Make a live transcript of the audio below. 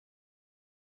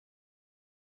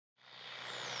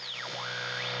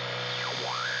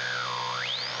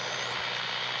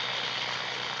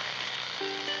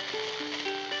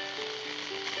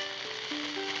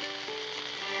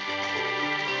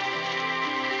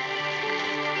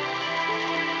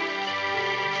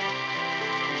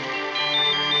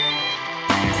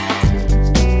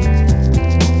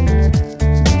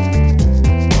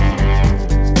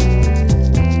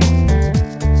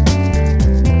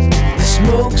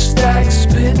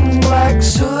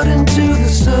soared into the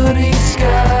sooty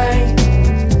sky.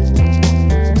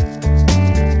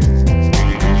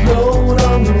 The load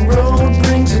on the road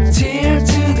brings a tear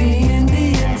to the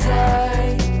Indian's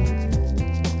eye.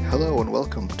 Hello and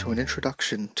welcome to an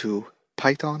introduction to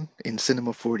Python in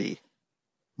Cinema 4D.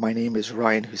 My name is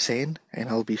Ryan Hussain, and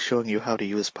I'll be showing you how to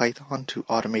use Python to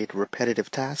automate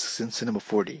repetitive tasks in Cinema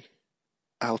 4D.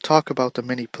 I'll talk about the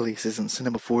many places in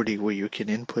Cinema 4D where you can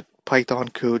input Python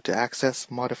code to access,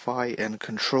 modify, and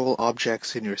control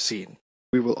objects in your scene.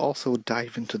 We will also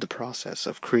dive into the process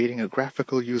of creating a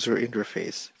graphical user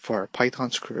interface for our Python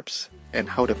scripts and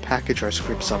how to package our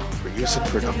scripts up for use in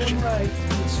production.